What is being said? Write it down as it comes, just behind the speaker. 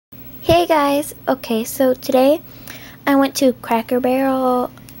Hey guys, okay, so today I went to Cracker Barrel,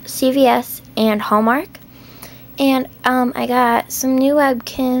 CVS, and Hallmark, and I got some new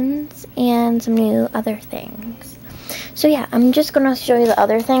Webkins and some new other things. So yeah, I'm just going to show you the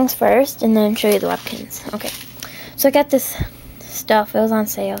other things first and then show you the Webkins. Okay, so I got this stuff. It was on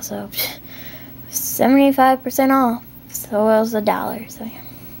sale, so 75% off, so it was $1, so yeah.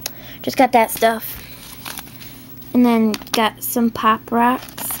 Just got that stuff. And then got some Pop Rocks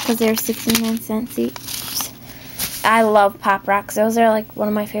because they're 69 cents each. I love Pop Rocks. Those are like one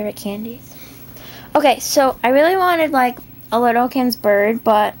of my favorite candies. Okay, so I really wanted like a Littlekin's bird,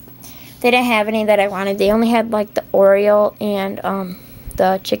 but they didn't have any that I wanted. They only had like the Oriole and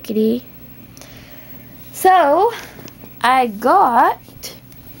the chickadee. So I got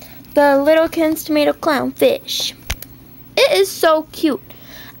the Littlekin's tomato clownfish. It is so cute.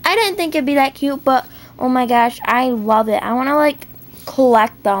 I didn't think it'd be that cute, but oh my gosh, I love it. I want to like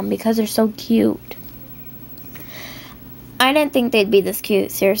collect them because they're so cute. I didn't think they'd be this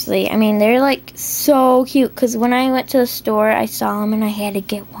cute, seriously. I mean, they're like so cute because when I went to the store, I saw them and I had to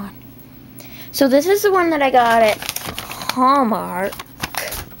get one. So this is the one that I got at Hallmark.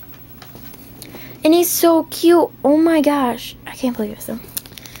 And he's so cute. Oh my gosh. I can't believe it. So,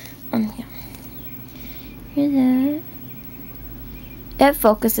 yeah. Here's that. It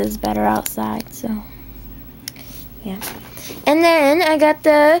focuses better outside, so yeah. And then I got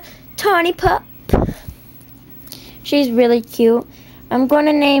the Tawny Pup. She's really cute. I'm going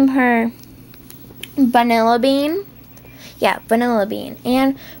to name her Vanilla Bean. Yeah, Vanilla Bean.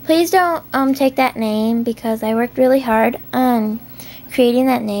 And please don't take that name because I worked really hard on creating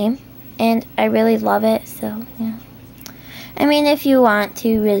that name. And I really love it, so yeah. I mean, if you want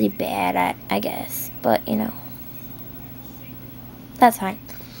to really bad, I guess. But, you know, that's fine.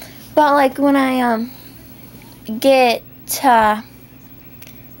 But, like, when I get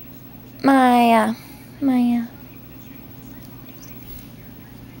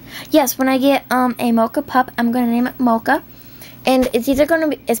yes, when I get a Mocha pup, I'm gonna name it Mocha, and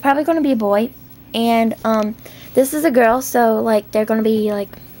it's probably gonna be a boy, and this is a girl, so like they're gonna be like,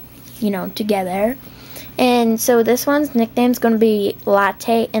 you know, together, and so this one's nickname's gonna be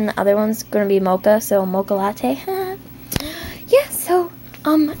Latte, and the other one's gonna be Mocha, so Mocha Latte. Yeah, so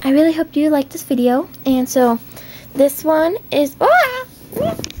I really hope you like this video, and so this one is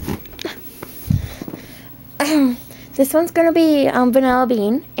this one's gonna be Vanilla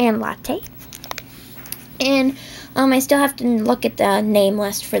Bean and Latte, and I still have to look at the name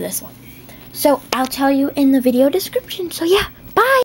list for this one, so I'll tell you in the video description. So yeah, bye.